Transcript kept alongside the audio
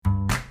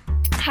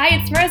Hi,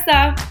 it's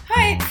Marisa.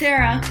 Hi, it's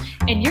Sarah.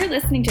 And you're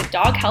listening to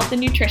Dog Health and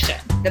Nutrition,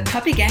 the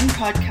Puppy Gang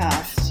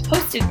podcast,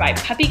 hosted by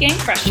Puppy Gang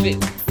Fresh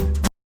Foods.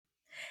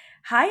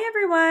 Hi,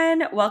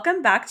 everyone.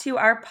 Welcome back to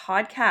our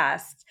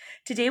podcast.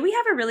 Today we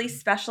have a really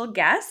special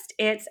guest.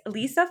 It's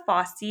Lisa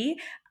Faussy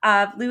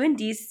of Lou &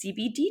 D's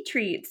CBD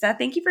Treats.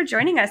 Thank you for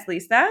joining us,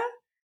 Lisa.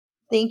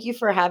 Thank you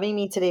for having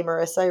me today,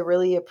 Marisa. I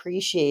really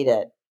appreciate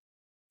it.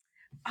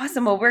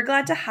 Awesome. Well, we're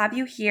glad to have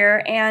you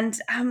here. And,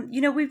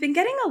 we've been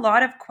getting a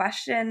lot of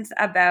questions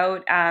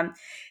about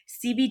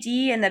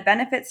CBD and the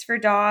benefits for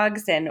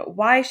dogs and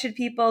why should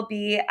people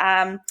be,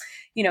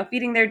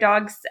 feeding their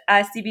dogs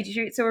CBD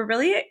treats. So we're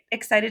really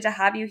excited to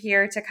have you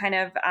here to kind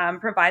of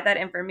provide that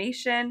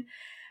information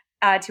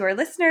to our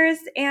listeners.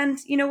 And,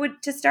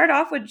 to start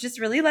off, would just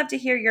really love to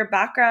hear your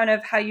background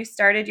of how you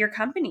started your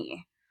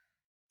company.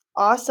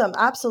 Awesome.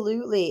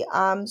 Absolutely.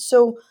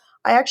 So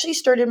I actually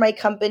started my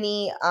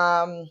company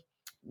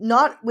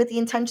not with the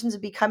intentions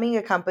of becoming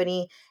a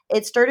company.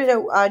 It started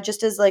out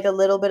just as like a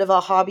little bit of a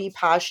hobby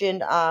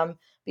passion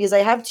because I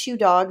have two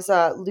dogs,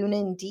 Luna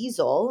and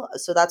Diesel.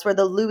 So that's where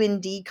the Lou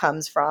and D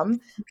comes from.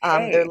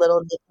 Okay. Their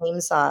little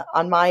nicknames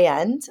on my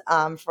end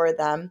for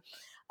them.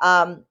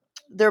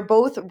 They're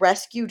both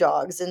rescue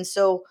dogs. And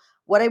so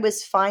what I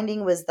was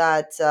finding was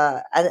that,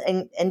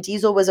 and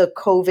Diesel was a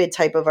COVID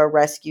type of a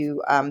rescue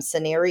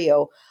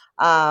scenario.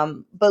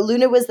 But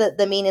Luna was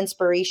the main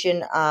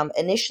inspiration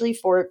initially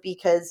for it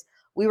because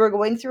we were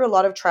going through a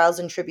lot of trials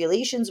and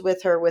tribulations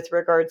with her with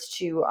regards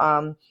to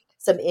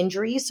some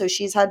injuries. So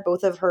she's had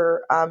both of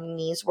her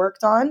knees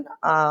worked on,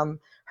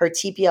 her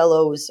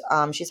TPLOs.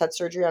 She's had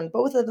surgery on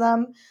both of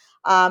them.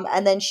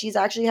 And then she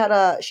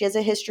has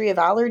a history of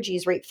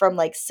allergies right from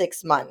like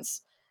 6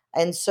 months.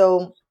 And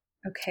so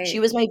Okay. she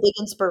was my big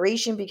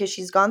inspiration because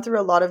she's gone through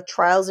a lot of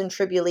trials and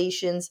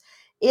tribulations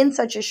in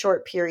such a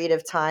short period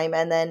of time.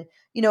 And then,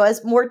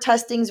 as more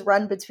testings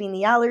run between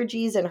the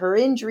allergies and her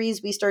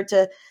injuries, we start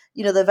to,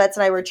 the vets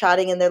and I were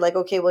chatting and they're like,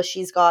 okay, well,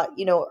 she's got,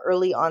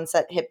 early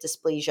onset hip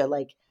dysplasia,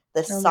 like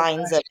the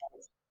signs of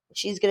it.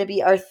 She's going to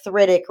be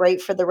arthritic,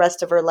 right, for the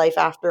rest of her life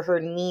after her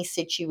knee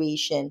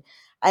situation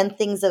and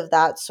things of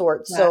that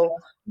sort. Wow.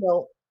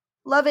 So,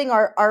 loving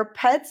our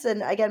pets.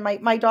 And again,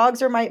 my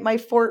dogs are my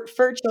fur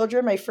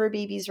children, my fur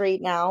babies right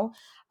now.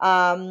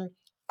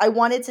 I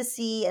wanted to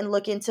see and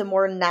look into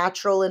more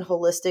natural and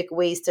holistic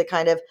ways to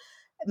kind of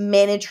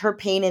manage her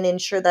pain and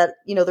ensure that,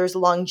 there's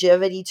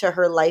longevity to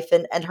her life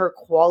and her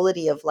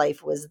quality of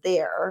life was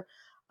there.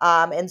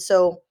 And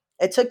so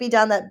it took me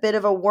down that bit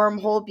of a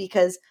wormhole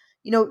because,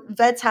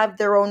 vets have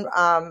their own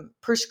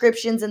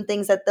prescriptions and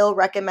things that they'll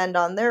recommend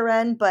on their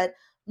end, but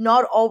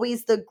not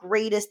always the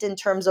greatest in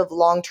terms of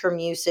long-term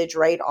usage,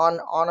 right, on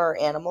our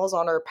animals,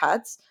 on our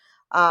pets.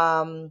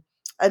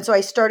 And so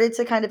I started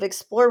to kind of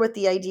explore with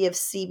the idea of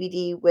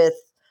CBD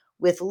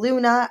with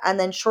Luna, and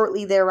then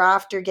shortly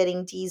thereafter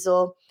getting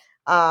Diesel.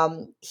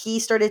 He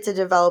started to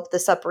develop the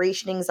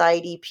separation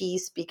anxiety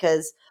piece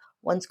because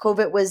once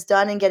COVID was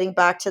done and getting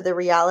back to the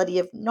reality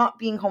of not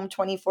being home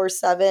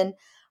 24/7,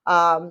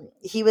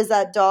 he was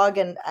that dog,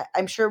 and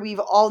I'm sure we've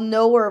all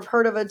know or have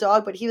heard of a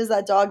dog, but he was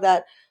that dog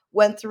that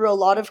went through a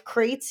lot of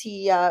crates.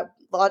 He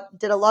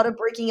did a lot of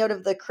breaking out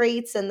of the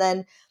crates, and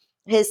then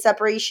his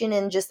separation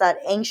and just that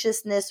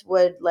anxiousness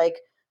would like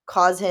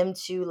cause him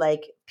to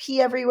like pee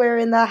everywhere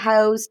in the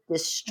house,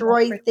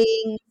 destroy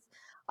things.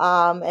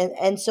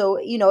 And so,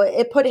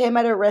 it put him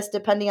at a risk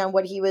depending on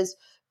what he was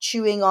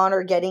chewing on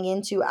or getting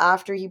into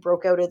after he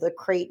broke out of the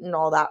crate and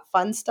all that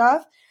fun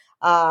stuff.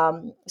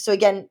 So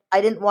again,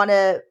 I didn't want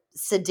to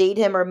sedate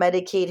him or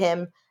medicate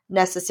him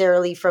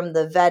necessarily from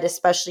the vet,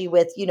 especially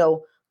with,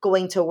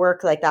 going to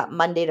work like that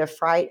Monday to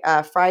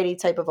Friday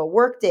type of a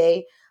work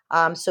day.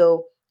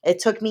 So it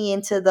took me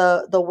into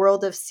the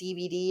world of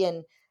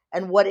CBD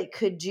and what it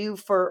could do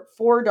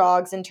for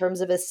dogs in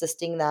terms of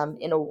assisting them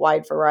in a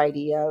wide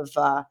variety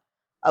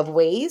of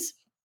ways.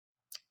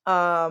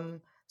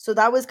 So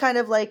that was kind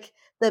of like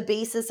the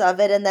basis of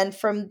it. And then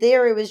from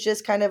there, it was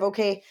just kind of,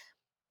 okay,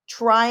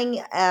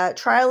 trying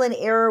trial and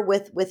error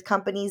with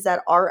companies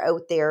that are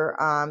out there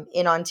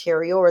in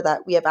Ontario or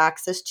that we have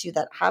access to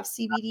that have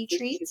CBD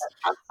treats.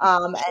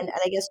 And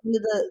I guess one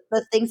of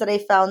the things that I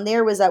found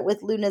there was that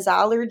with Luna's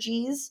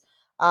allergies,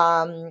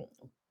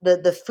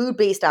 the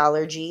food-based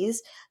allergies,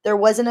 there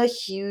wasn't a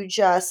huge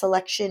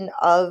selection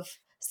of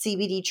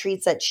CBD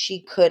treats that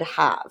she could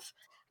have.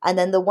 And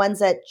then the ones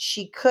that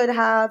she could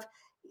have,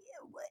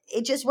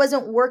 it just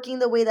wasn't working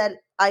the way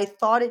that I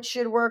thought it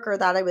should work or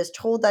that I was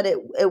told that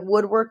it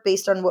would work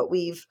based on what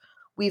we've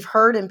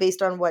heard and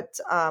based on what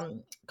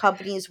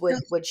companies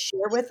would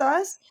share with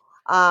us.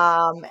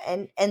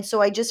 And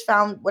so I just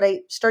found what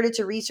I started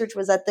to research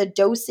was that the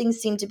dosing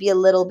seemed to be a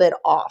little bit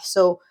off.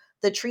 So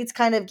the treats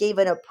kind of gave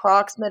an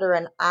approximate or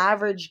an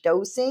average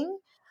dosing.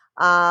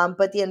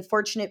 But the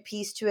unfortunate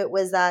piece to it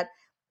was that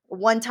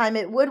one time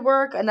it would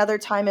work, another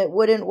time it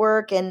wouldn't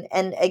work. And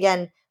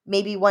again,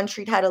 maybe one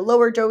treat had a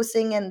lower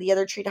dosing and the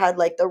other treat had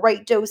like the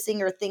right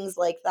dosing or things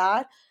like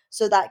that.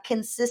 So that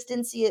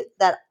consistency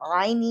that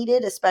I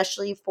needed,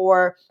 especially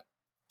for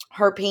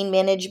her pain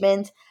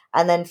management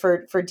And then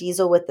for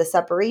Diesel with the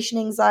separation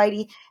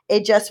anxiety,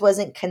 it just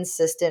wasn't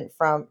consistent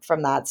from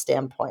that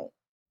standpoint.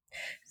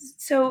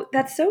 So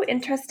that's so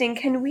interesting.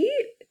 Can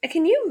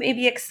you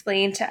maybe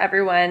explain to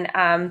everyone?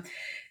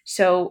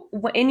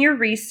 In your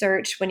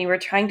research, when you were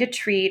trying to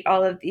treat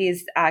all of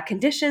these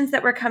conditions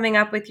that were coming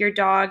up with your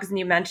dogs, and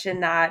you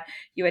mentioned that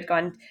you had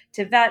gone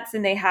to vets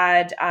and they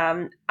had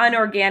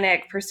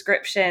unorganic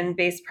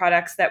prescription-based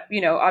products that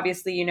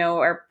obviously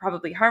are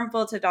probably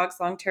harmful to dogs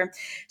long term.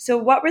 So,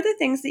 what were the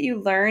things that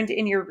you learned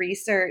in your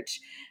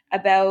research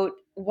about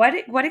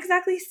what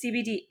exactly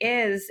CBD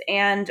is,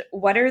 and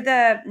what are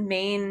the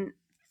main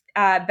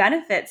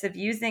benefits of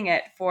using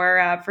it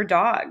for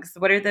dogs?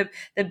 What are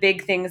the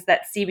big things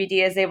that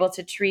CBD is able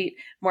to treat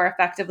more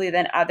effectively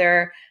than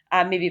other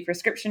maybe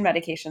prescription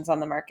medications on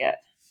the market?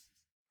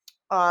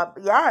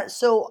 Yeah,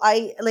 so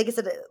like I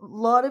said, a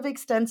lot of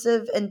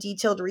extensive and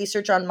detailed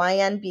research on my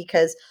end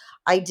because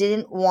I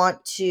didn't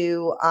want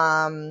to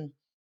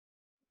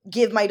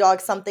give my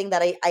dog something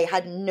that I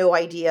had no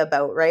idea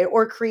about, right?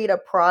 Or create a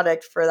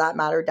product for that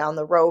matter down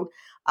the road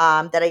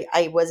that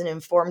I wasn't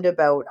informed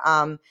about.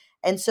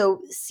 And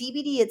so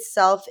CBD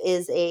itself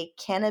is a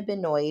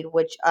cannabinoid,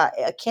 which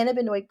a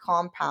cannabinoid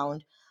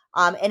compound,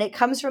 and it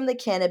comes from the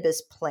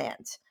cannabis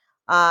plant.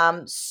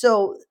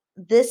 So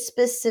this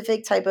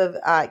specific type of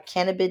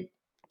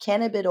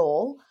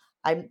cannabidiol,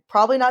 I'm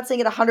probably not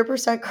saying it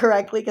 100%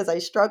 correctly because I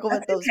struggle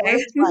with That's those okay.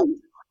 words, but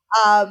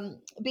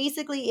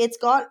basically it's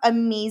got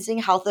amazing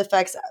health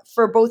effects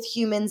for both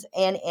humans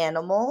and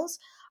animals.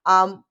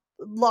 A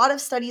lot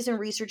of studies and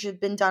research have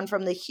been done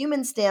from the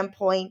human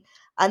standpoint,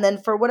 and then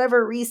for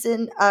whatever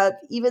reason,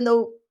 even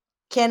though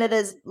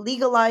Canada's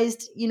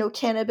legalized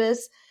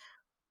cannabis,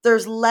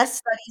 there's less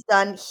studies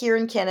done here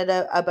in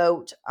Canada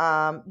about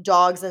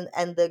dogs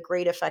and the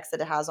great effects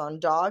that it has on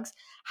dogs.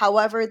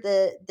 However,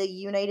 the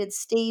United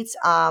States,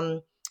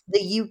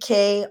 the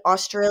UK,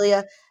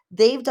 Australia,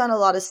 they've done a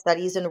lot of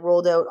studies and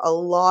rolled out a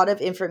lot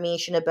of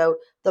information about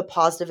the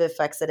positive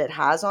effects that it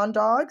has on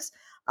dogs.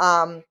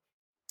 Um,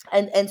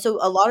 and so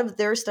a lot of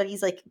their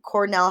studies, like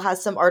Cornell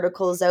has some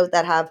articles out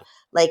that have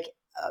like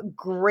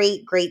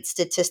great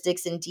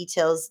statistics and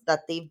details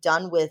that they've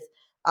done with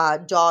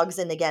dogs,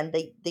 and again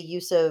the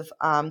use of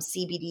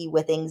CBD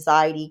with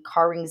anxiety,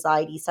 car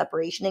anxiety,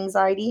 separation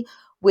anxiety,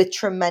 with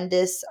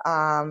tremendous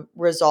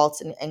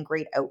results and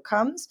great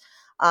outcomes.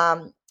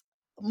 um,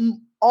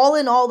 all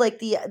in all, like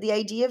the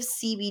idea of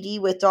CBD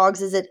with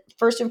dogs is it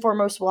first and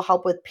foremost will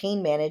help with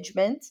pain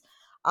management,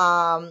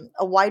 a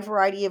wide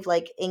variety of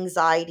like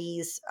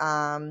anxieties,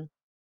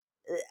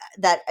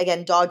 that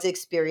again dogs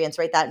experience,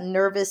 right? That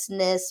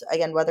nervousness,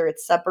 again, whether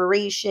it's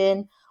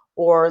separation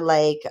or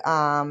like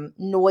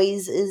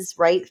noises,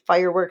 right?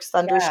 Fireworks, Yeah.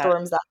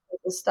 thunderstorms, that type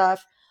of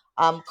stuff.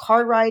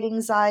 Car ride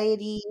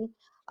anxiety.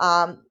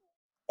 um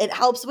it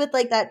helps with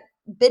like that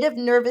bit of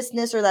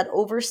nervousness or that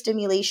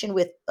overstimulation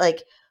with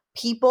like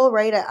people,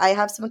 right? I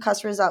have some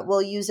customers that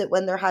will use it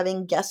when they're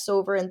having guests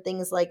over and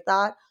things like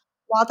that.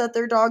 Not that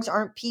their dogs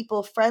aren't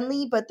people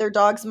friendly, but their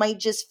dogs might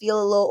just feel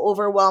a little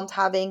overwhelmed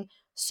having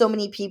so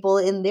many people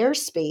in their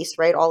space,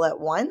 right, all at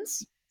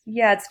once.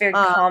 Yeah, it's very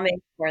Uh,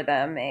 calming for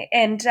them.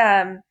 And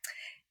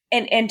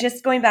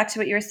just going back to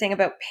what you were saying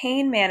about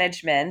pain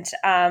management,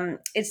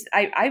 it's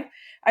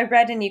I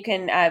read, and you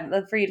can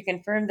look for you to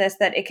confirm this,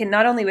 that it can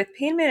not only with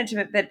pain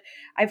management, but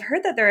I've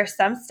heard that there are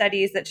some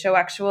studies that show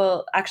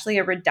actually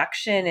a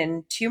reduction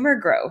in tumor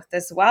growth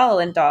as well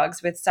in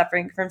dogs with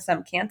suffering from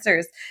some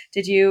cancers.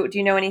 Do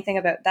you know anything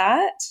about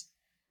that?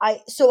 I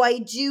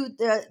do.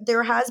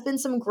 There has been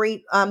some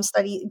great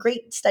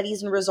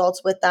studies and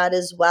results with that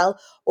as well,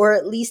 or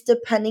at least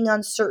depending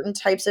on certain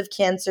types of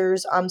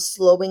cancers,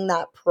 slowing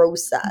that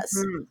process.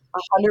 Mhm. A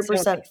hundred So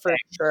percent for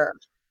sure.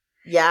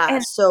 Yeah.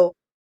 and So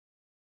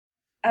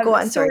go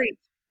on. Sorry.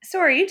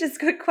 sorry, just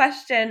quick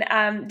question.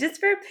 Just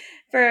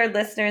for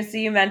listeners, so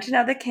you mentioned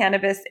how the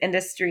cannabis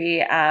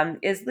industry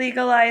is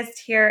legalized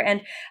here,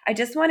 and I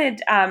just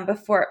wanted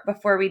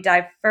before we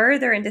dive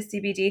further into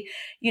CBD,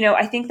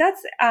 I think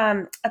that's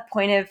a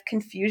point of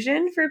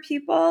confusion for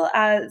people,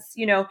 as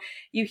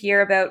you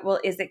hear about, well,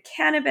 is it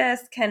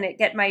cannabis? Can it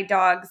get my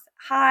dogs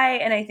high?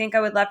 And I think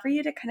I would love for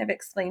you to kind of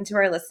explain to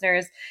our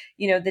listeners,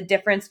 the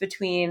difference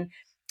between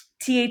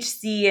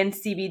THC and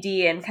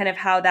CBD, and kind of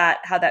how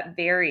that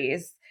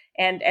varies,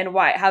 and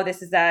why, how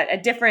this is a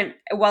different,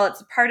 while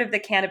it's part of the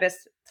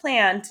cannabis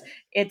plant,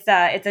 it's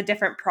a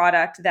different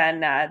product than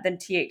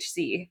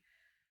THC.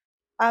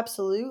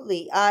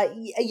 Absolutely.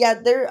 Yeah,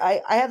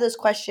 I have this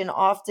question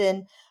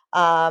often.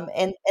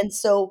 And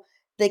so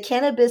the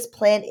cannabis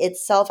plant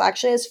itself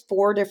actually has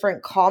four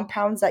different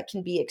compounds that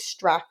can be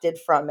extracted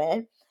from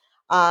it.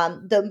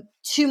 The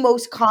two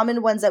most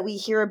common ones that we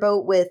hear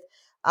about with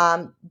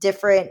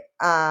different,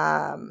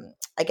 I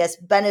guess,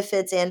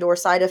 benefits and or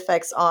side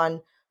effects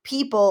on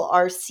people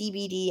are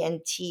CBD and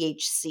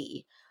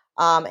THC.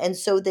 And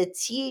so the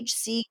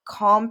THC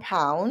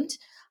compound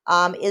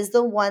is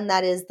the one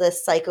that is the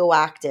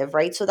psychoactive,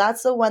 right? So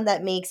that's the one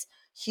that makes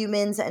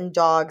humans and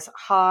dogs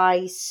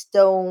high,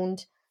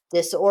 stoned,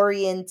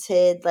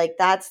 disoriented. Like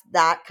that's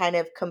that kind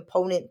of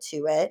component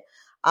to it.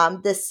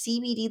 The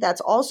CBD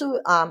that's also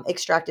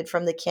extracted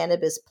from the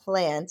cannabis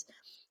plant,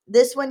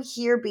 this one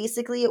here,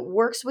 basically, it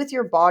works with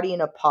your body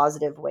in a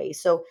positive way.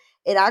 So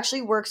it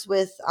actually works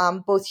with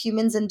both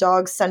humans and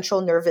dogs'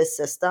 central nervous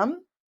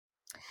system,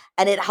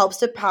 and it helps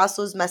to pass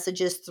those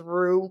messages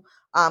through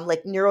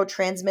like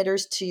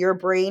neurotransmitters to your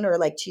brain or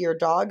like to your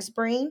dog's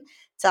brain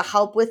to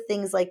help with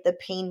things like the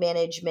pain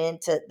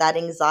management, to that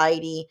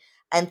anxiety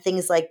and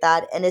things like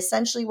that. And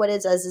essentially what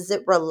it does is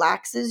it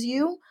relaxes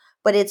you,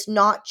 but it's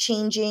not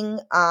changing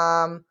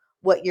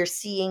what you're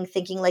seeing,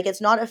 thinking, like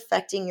it's not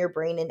affecting your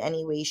brain in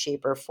any way,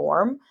 shape, or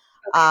form.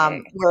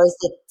 Okay. Whereas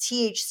the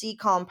THC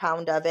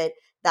compound of it,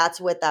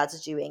 that's what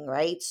that's doing,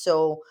 right?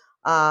 So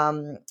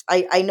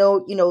I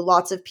know,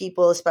 lots of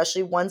people,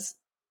 especially once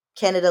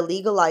Canada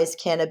legalized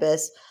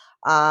cannabis,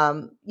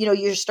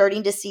 you're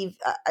starting to see,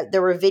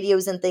 there were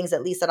videos and things,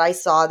 at least that I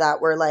saw, that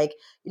were like,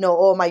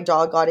 oh, my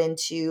dog got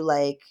into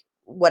like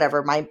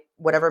whatever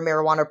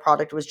marijuana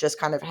product was just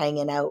kind of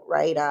hanging out,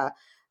 right?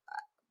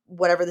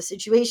 Whatever the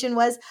situation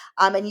was.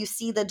 And you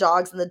see the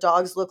dogs, and the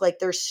dogs look like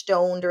they're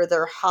stoned or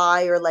they're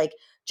high or like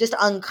just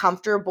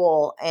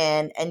uncomfortable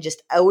and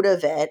just out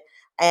of it.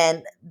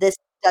 And this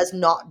does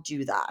not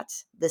do that.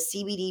 The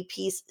CBD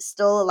piece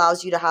still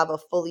allows you to have a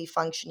fully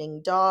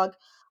functioning dog,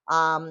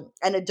 and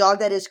a dog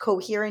that is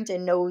coherent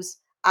and knows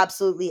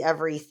absolutely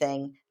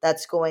everything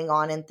that's going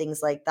on and things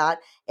like that.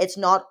 It's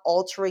not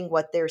altering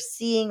what they're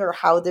seeing or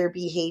how they're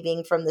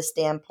behaving from the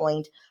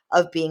standpoint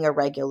of being a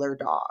regular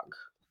dog.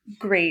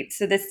 Great.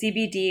 So the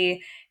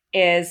CBD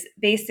is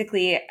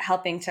basically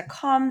helping to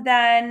calm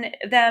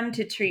them,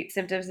 to treat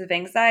symptoms of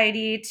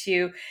anxiety,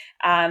 to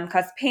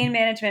cause pain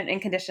management in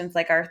conditions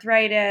like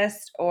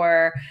arthritis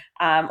or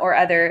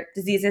other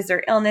diseases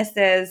or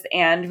illnesses,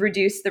 and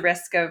reduce the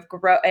risk of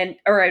growth and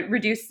or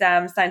reduce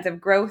signs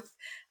of growth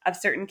of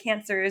certain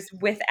cancers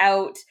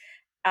without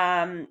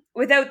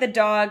the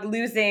dog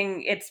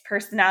losing its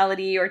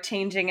personality or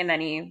changing in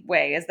any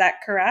way. Is that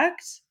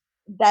correct?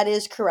 That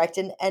is correct.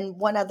 And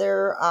one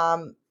other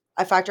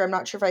a factor, I'm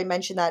not sure if I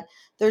mentioned that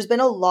there's been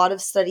a lot of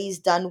studies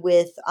done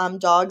with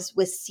dogs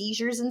with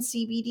seizures and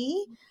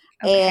CBD,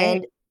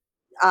 Okay.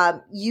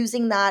 and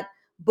using that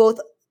both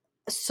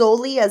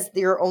solely as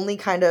their only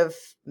kind of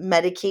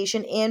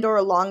medication and or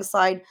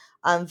alongside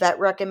vet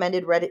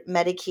recommended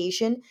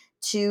medication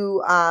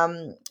to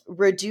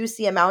reduce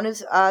the amount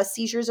of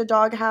seizures a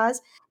dog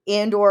has,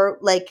 and or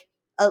like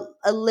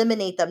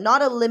eliminate them,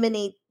 not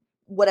eliminate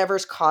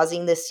whatever's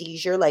causing the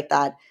seizure, like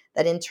that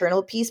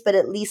internal piece, but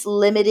at least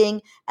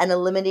limiting and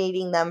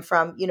eliminating them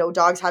from,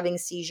 dogs having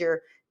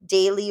seizure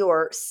daily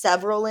or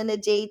several in a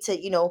day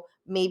to,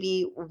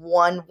 maybe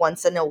one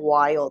once in a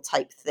while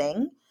type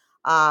thing.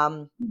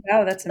 um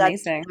Wow, that's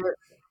that's amazing.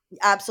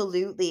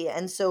 Absolutely.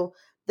 And so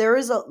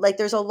there's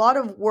a lot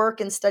of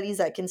work and studies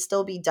that can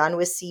still be done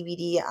with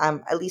CBD,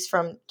 at least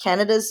from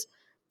Canada's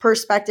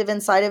perspective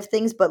and side of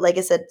things. But like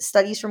I said,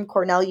 studies from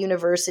Cornell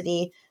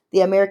University,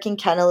 the American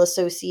Kennel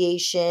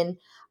Association,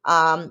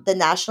 the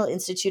National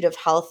Institute of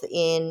Health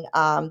in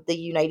the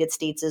United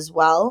States as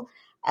well,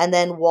 and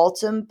then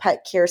Waltham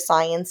Pet Care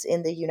Science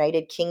in the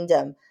United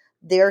Kingdom.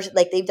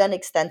 They've done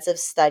extensive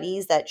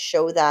studies that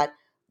show that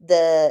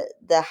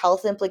the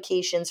health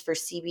implications for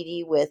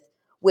CBD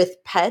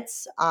with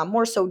pets,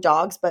 more so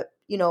dogs, but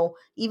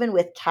even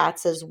with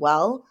cats as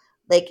well.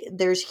 Like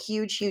there's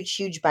huge, huge,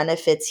 huge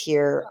benefits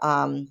here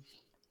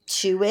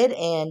to it,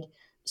 and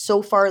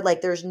so far,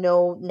 like there's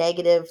no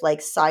negative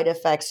like side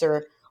effects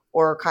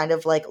or kind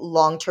of like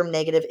long term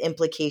negative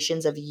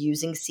implications of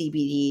using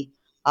CBD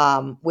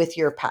with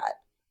your pet.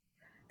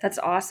 That's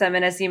awesome.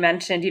 And as you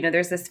mentioned,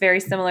 there's this very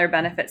similar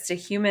benefits to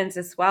humans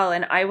as well.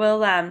 And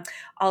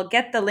I'll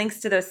get the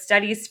links to those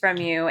studies from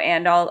you,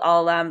 and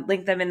I'll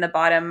link them in the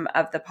bottom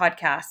of the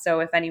podcast.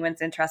 So if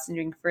anyone's interested in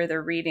doing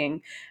further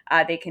reading,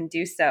 they can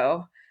do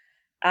so.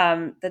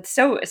 That's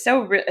so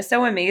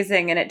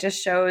amazing, and it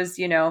just shows,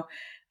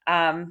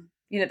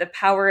 the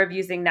power of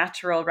using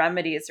natural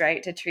remedies,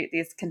 right, to treat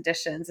these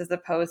conditions, as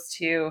opposed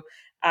to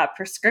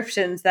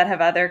prescriptions that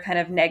have other kind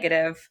of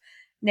negative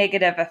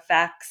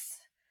effects.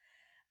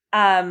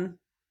 Um,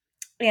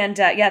 and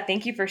yeah,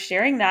 thank you for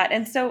sharing that.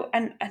 And so,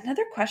 and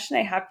another question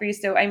I have for you.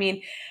 So, I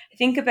mean,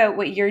 think about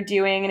what you're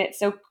doing, and it's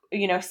so,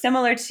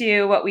 similar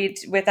to what we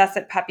with us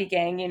at Puppy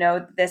Gang.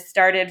 This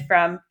started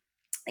from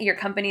your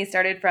company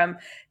started from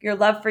your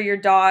love for your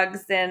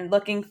dogs and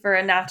looking for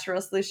a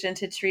natural solution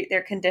to treat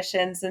their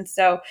conditions. And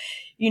so,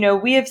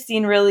 we have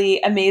seen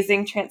really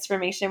amazing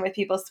transformation with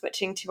people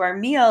switching to our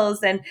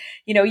meals. And,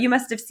 you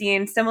must have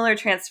seen similar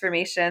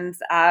transformations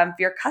for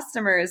your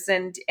customers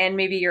and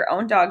maybe your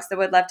own dogs. So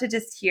would love to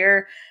just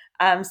hear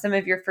some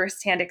of your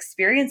firsthand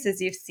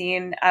experiences you've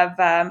seen of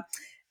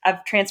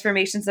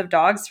transformations of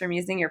dogs from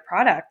using your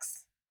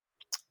products.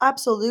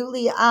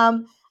 Absolutely.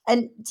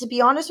 And to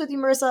be honest with you,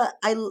 Marissa,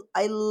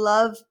 I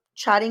love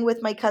chatting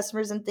with my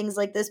customers and things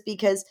like this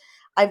because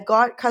I've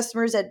got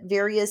customers at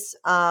various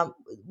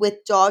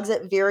with dogs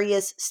at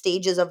various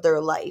stages of their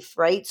life,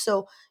 right?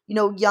 So,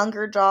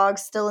 younger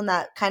dogs still in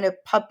that kind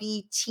of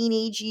puppy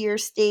teenage year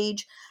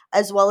stage,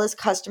 as well as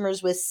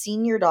customers with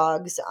senior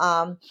dogs.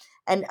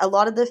 And a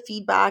lot of the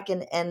feedback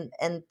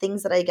and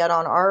things that I get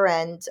on our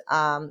end,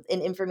 and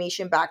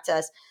information back to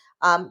us,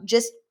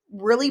 just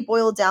really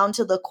boil down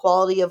to the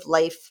quality of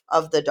life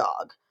of the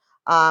dog.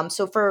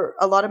 So for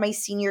a lot of my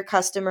senior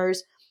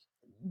customers,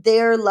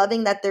 they're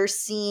loving that they're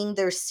seeing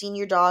their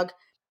senior dog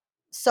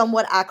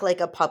somewhat act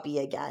like a puppy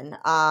again,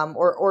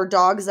 or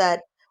dogs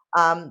that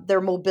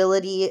their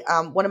mobility.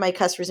 One of my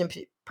customers in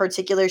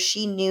particular,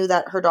 she knew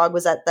that her dog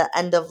was at the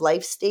end of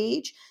life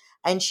stage,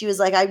 and she was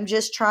like, "I'm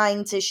just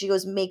trying to," she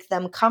goes, "make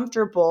them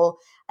comfortable."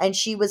 And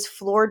she was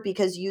floored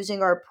because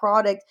using our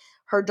product,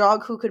 her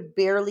dog who could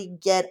barely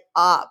get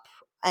up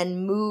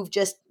and move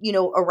just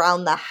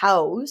around the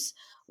house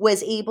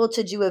was able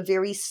to do a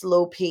very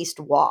slow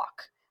paced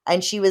walk.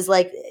 And she was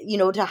like,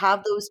 to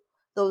have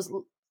those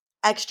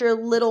extra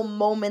little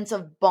moments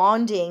of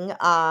bonding,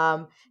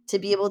 to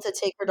be able to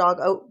take her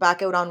dog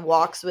back out on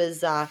walks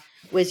was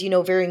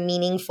very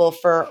meaningful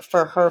for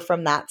her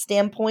from that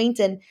standpoint.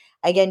 And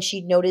again,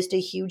 she noticed a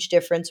huge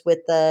difference with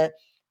the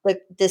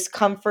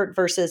discomfort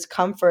versus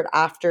comfort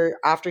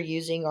after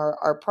using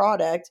our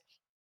product.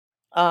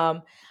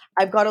 um,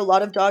 I've got a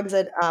lot of dogs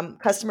that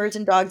customers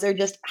and dogs are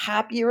just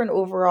happier and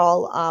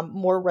overall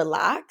more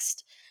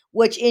relaxed,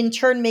 which in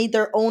turn made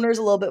their owners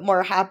a little bit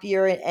more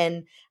happier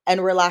and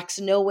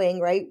relaxed, knowing,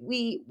 right?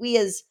 We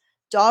as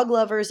dog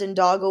lovers and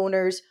dog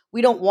owners,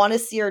 we don't want to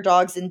see our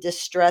dogs in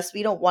distress.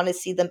 We don't want to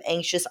see them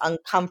anxious,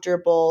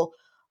 uncomfortable,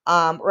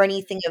 or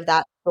anything of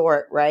that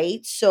sort,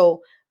 right?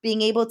 So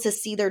being able to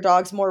see their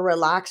dogs more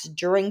relaxed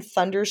during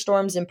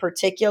thunderstorms in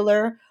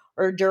particular,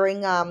 or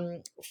during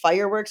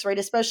fireworks, right?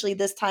 Especially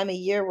this time of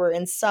year, we're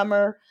in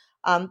summer.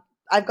 Um,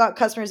 I've got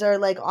customers that are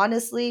like,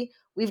 honestly,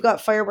 we've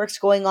got fireworks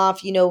going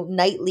off,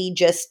 nightly,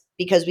 just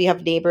because we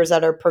have neighbors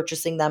that are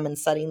purchasing them and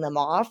setting them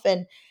off,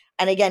 and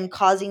again,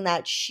 causing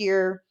that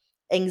sheer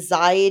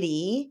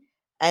anxiety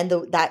and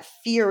that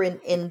fear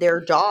in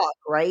their dog,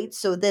 right?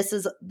 So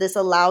this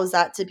allows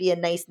that to be a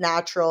nice,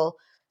 natural,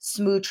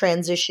 smooth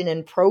transition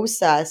and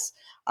process,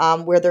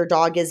 where their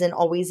dog isn't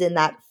always in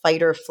that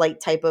fight or flight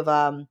type of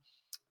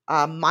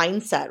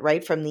mindset,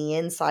 right, from the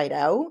inside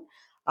out.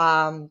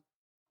 Um,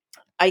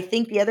 I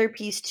think the other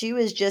piece too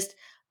is just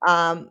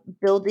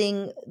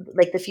building,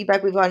 like the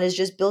feedback we've gotten is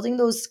just building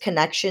those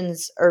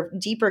connections or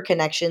deeper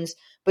connections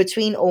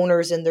between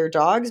owners and their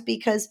dogs,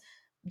 because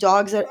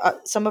dogs are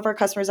some of our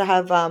customers that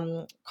have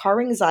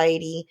car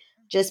anxiety,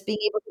 just being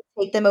able to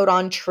take them out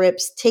on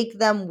trips, take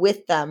them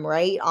with them,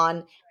 right,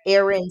 on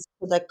errands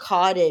to the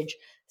cottage,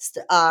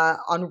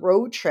 on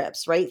road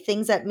trips, right,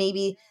 things that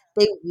maybe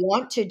they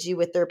want to do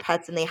with their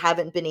pets and they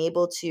haven't been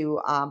able to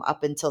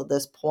up until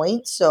this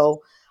point.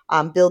 So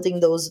building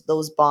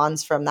those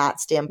bonds from that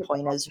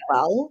standpoint as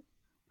well.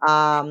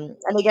 And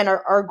again,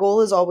 our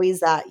goal is always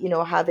that,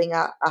 having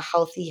a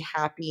healthy,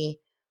 happy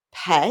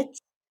pet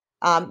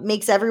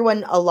makes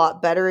everyone a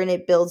lot better, and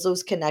it builds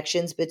those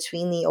connections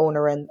between the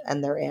owner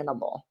and their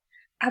animal.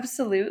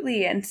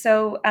 Absolutely. And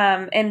so,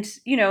 and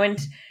to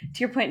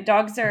your point,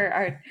 dogs are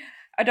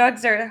our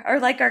dogs are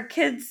like our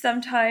kids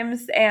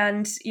sometimes.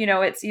 And,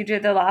 it's usually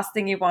the last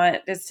thing you want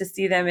is to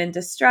see them in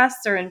distress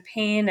or in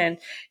pain. And,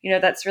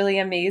 that's really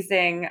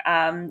amazing.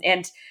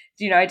 And,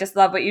 I just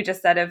love what you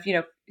just said of,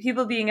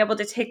 people being able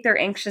to take their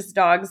anxious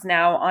dogs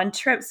now on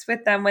trips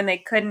with them when they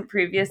couldn't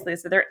previously.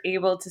 So they're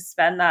able to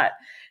spend that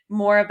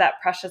more of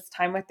that precious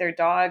time with their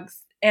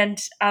dogs.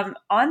 And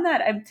on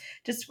that, I'm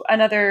just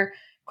another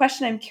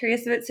question I'm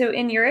curious about. So,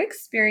 in your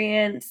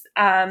experience,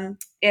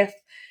 if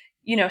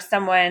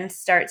someone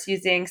starts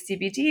using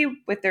CBD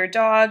with their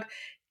dog,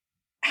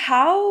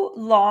 how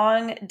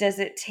long does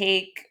it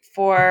take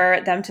for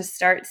them to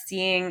start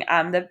seeing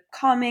the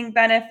calming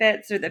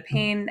benefits or the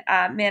pain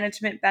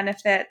management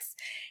benefits?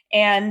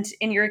 And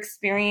in your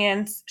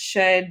experience,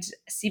 should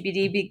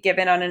CBD be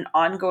given on an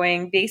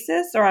ongoing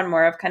basis or on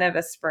more of kind of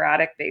a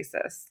sporadic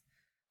basis?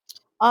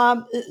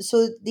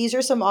 So these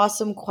are some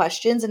awesome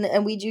questions,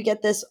 and we do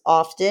get this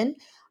often.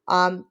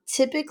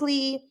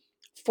 Typically,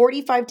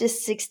 45 to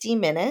 60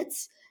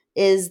 minutes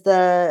is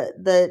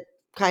the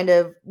kind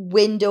of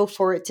window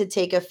for it to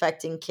take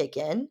effect and kick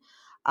in.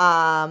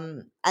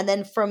 And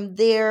then from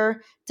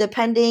there,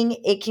 depending,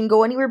 it can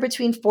go anywhere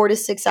between 4 to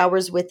 6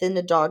 hours within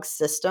the dog's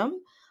system.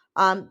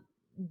 Um,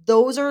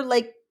 those are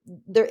like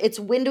there. It's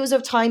windows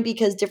of time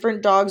because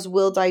different dogs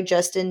will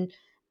digest and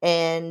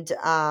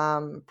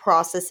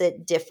process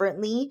it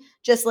differently,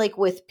 just like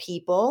with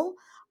people.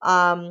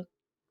 Um,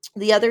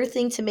 the other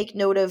thing to make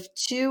note of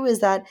too is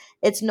that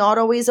it's not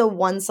always a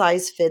one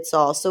size fits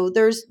all. So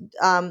there's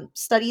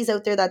studies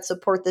out there that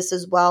support this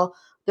as well.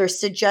 There's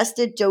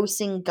suggested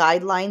dosing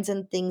guidelines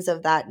and things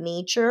of that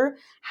nature.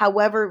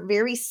 However,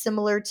 very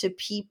similar to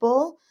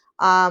people,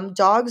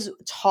 dogs'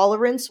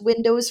 tolerance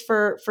windows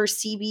for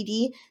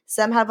CBD,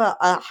 some have a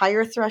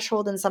higher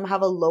threshold and some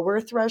have a lower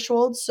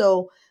threshold.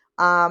 So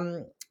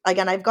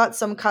again, I've got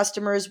some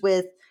customers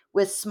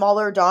with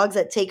smaller dogs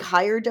that take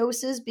higher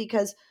doses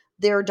because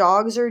their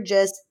dogs are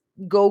just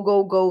go,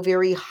 go, go,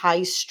 very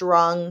high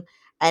strung.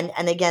 And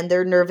again,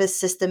 their nervous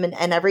system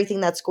and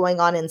everything that's going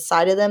on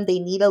inside of them, they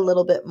need a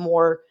little bit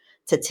more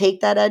to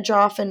take that edge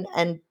off and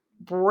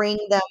bring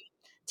them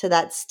to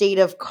that state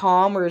of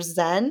calm or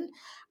zen.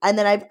 And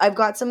then I've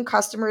got some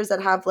customers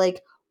that have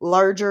like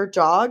larger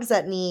dogs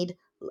that need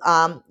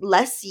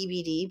less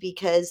CBD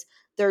because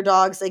their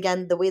dogs,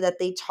 again, the way that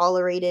they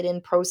tolerate it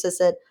and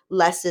process it,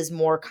 less is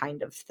more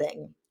kind of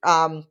thing.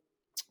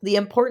 The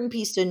important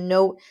piece to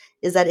note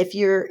is that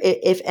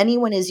if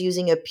anyone is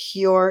using a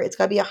pure, it's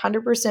got to be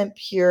 100%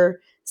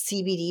 pure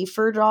CBD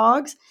for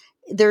dogs.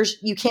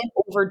 You can't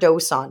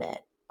overdose on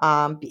it.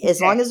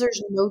 As Okay. long as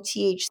there's no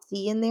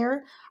THC in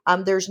there,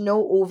 there's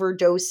no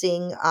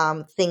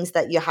overdosing things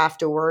that you have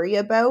to worry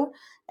about.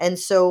 And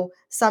so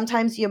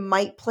sometimes you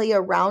might play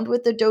around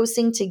with the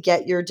dosing to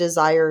get your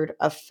desired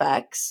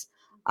effects,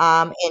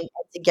 and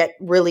to get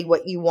really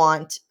what you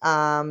want,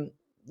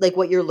 like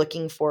what you're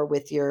looking for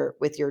with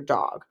your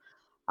dog.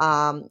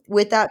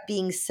 With that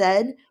being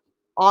said,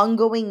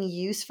 ongoing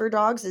use for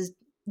dogs is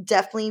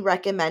definitely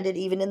recommended,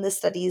 even in the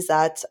studies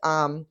that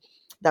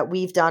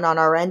we've done on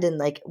our end and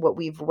like what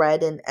we've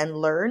read and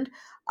learned.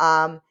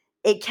 Um,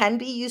 it can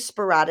be used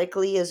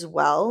sporadically as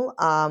well.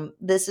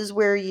 This is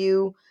where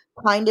you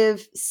kind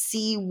of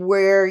see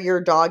where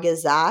your dog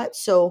is at.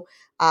 So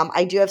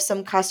I do have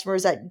some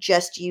customers that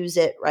just use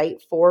it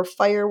right for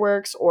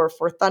fireworks or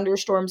for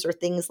thunderstorms or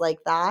things like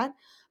that,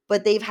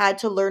 but they've had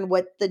to learn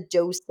what the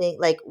dosing,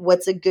 like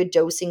what's a good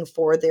dosing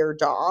for their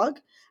dog.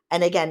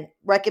 And again,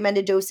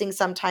 recommended dosing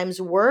sometimes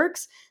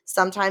works.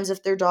 Sometimes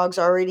if their dog's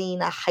already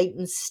in a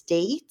heightened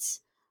state,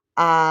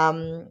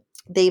 um,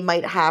 they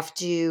might have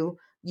to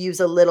use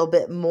a little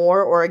bit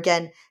more, or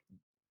again,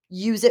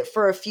 use it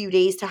for a few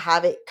days to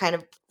have it kind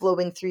of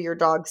flowing through your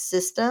dog's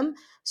system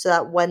so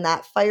that when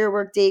that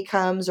firework day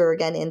comes, or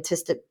again,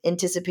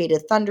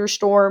 anticipated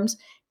thunderstorms,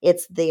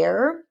 it's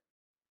there.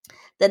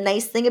 The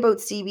nice thing about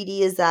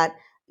CBD is that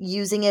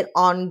using it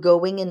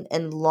ongoing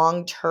and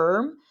long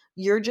term,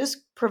 you're just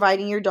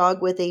providing your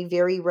dog with a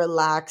very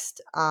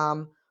relaxed,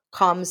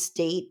 calm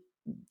state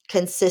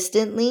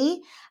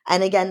consistently.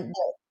 And again,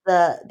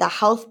 the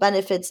health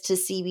benefits to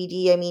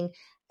CBD. I mean,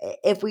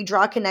 if we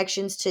draw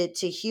connections to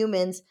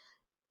humans,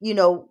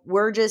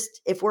 we're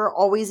just, if we're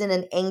always in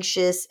an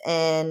anxious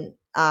and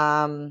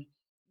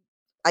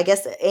I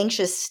guess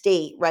anxious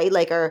state, right?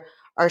 Like our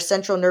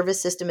central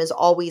nervous system is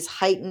always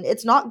heightened.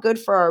 It's not good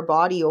for our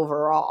body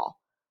overall,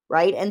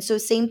 right? And so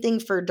same thing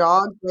for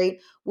dogs, right?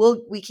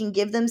 We can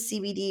give them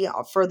CBD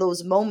for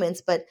those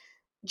moments, but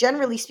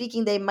generally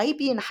speaking, they might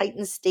be in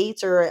heightened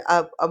states or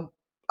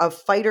a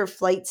fight or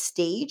flight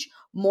stage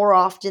more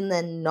often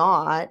than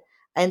not.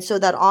 And so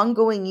that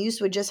ongoing use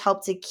would just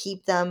help to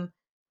keep them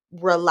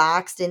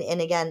relaxed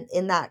and again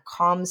in that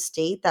calm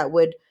state that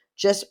would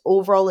just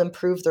overall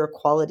improve their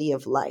quality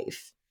of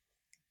life.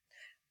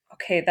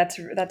 Okay,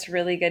 that's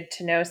really good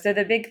to know. So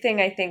the big thing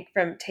I think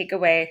from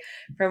takeaway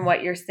from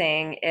what you're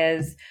saying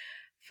is,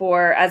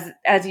 for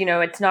as you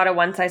know, it's not a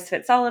one size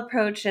fits all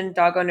approach, and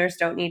dog owners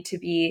don't need to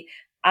be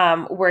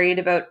worried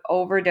about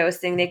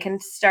overdosing. They can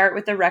start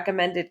with the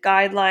recommended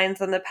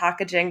guidelines on the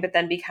packaging, but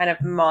then be kind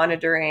of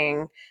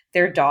monitoring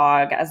their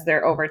dog as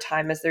they're over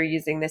time as they're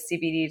using the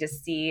CBD to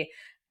see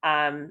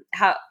how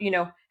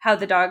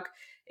the dog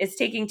is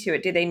taking to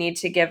it. Do they need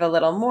to give a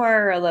little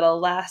more or a little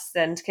less,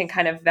 and can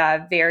kind of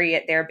vary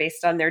it there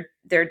based on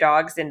their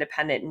dog's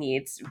independent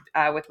needs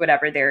with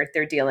whatever they're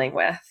dealing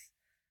with.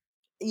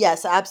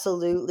 Yes,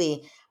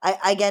 absolutely.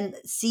 Again,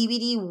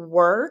 CBD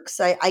works.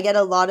 I get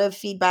a lot of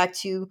feedback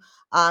to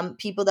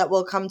people that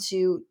will come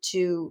to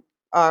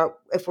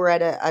if we're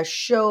at a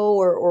show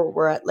or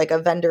we're at like a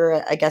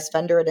vendor, I guess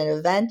vendor at an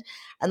event,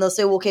 and they'll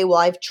say, well, okay, well,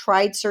 I've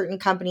tried certain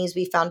companies,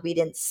 we found we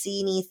didn't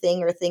see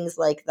anything or things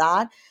like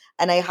that.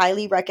 And I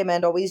highly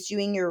recommend always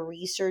doing your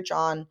research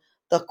on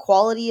the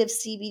quality of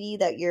CBD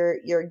that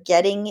you're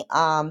getting,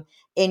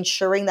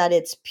 ensuring that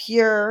it's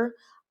pure.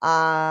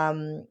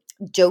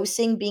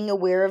 Dosing, being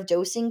aware of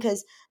dosing,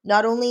 because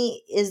not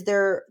only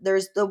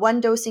there's the one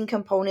dosing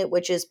component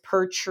which is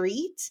per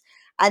treat,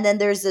 and then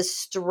there's the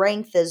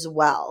strength as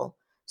well.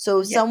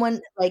 So Yeah. someone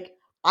like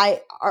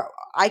I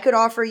could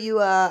offer you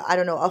a, I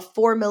don't know, a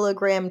 4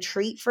 milligram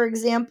treat, for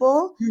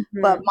example,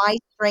 but Mhm. my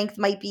strength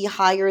might be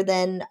higher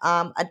than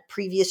a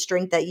previous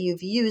strength that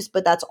you've used,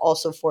 but that's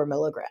also 4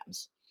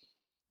 milligrams.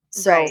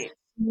 So Right.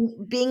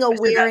 being So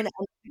aware that's and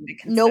something to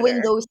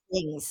knowing consider. those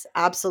things,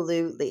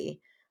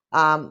 absolutely.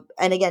 And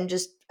again,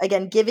 just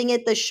again, giving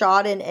it the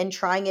shot and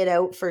trying it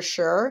out for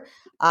sure.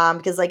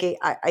 Because like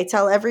I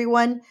tell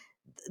everyone,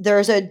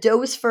 there's a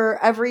dose for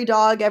every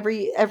dog,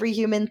 every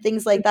human,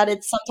 things like that.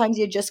 It's sometimes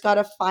you just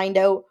gotta find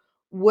out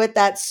what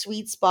that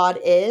sweet spot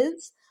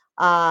is.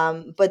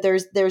 But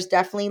there's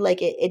definitely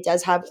like it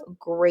does have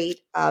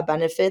great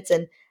benefits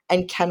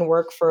and can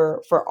work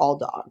for all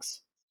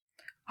dogs.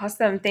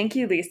 Awesome. Thank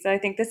you, Lisa. I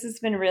think this has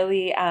been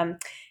really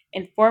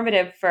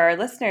informative for our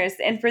listeners.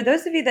 And for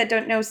those of you that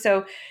don't know,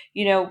 so,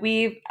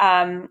 we've,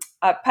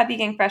 Puppy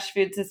Gang Fresh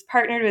Foods is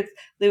partnered with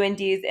Lou and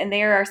Dee's, and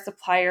they are our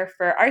supplier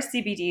for our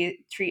CBD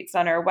treats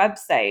on our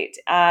website.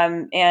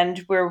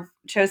 And we're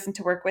chosen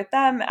to work with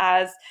them,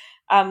 as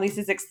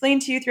Lisa's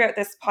explained to you throughout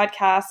this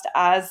podcast,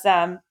 as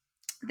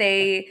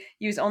they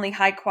use only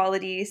high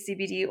quality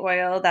CBD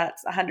oil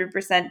that's 100%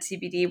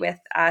 CBD with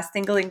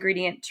single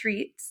ingredient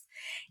treats.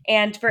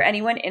 And for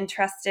anyone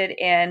interested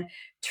in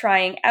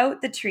trying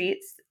out the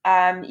treats,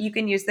 you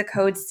can use the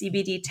code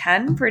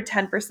CBD10 for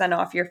 10%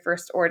 off your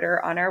first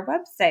order on our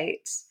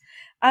website.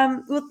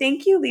 Well,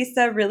 thank you,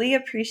 Lisa. Really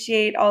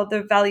appreciate all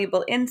the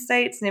valuable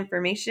insights and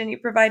information you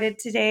provided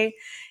today.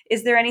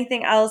 Is there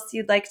anything else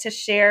you'd like to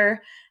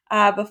share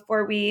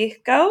before we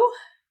go?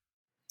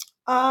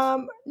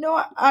 No,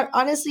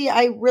 honestly,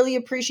 I really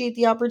appreciate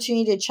the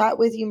opportunity to chat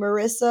with you,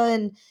 Marisa,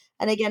 and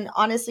again,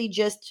 honestly,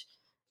 just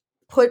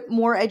put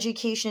more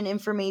education and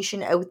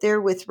information out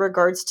there with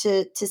regards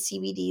to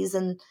CBDs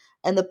and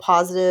the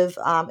positive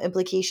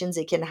implications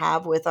it can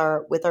have with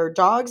our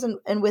dogs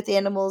and with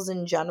animals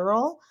in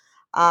general.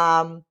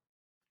 Um,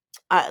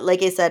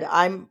 like I said,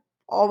 I'm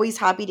always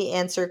happy to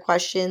answer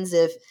questions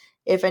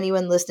if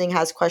anyone listening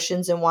has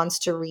questions and wants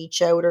to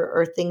reach out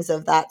or things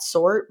of that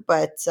sort.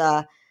 But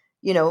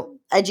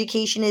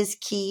education is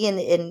key,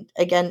 and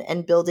again,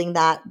 and building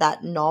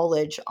that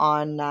knowledge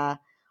on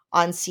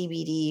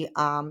CBD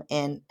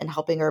and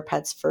helping our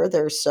pets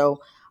further.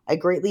 So I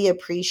greatly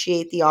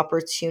appreciate the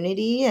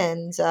opportunity,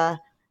 and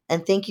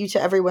thank you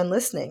to everyone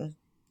listening.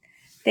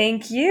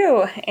 Thank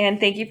you. And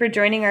thank you for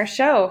joining our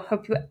show.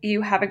 Hope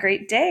you have a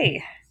great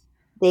day.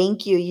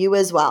 Thank you. You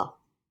as well.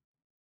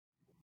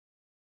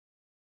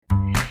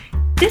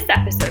 This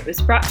episode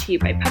was brought to you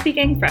by Puppy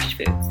Gang Fresh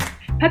Foods.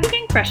 Puppy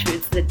Gang Fresh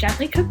Foods is a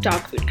gently cooked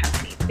dog food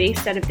company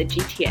based out of the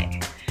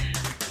GTA.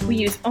 We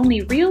use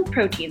only real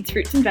proteins,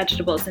 fruits and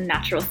vegetables, and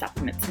natural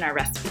supplements in our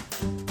recipes.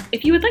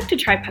 If you would like to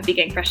try Puppy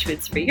Gang Fresh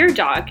Foods for your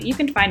dog, you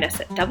can find us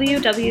at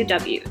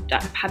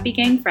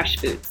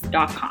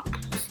www.puppygangfreshfoods.com.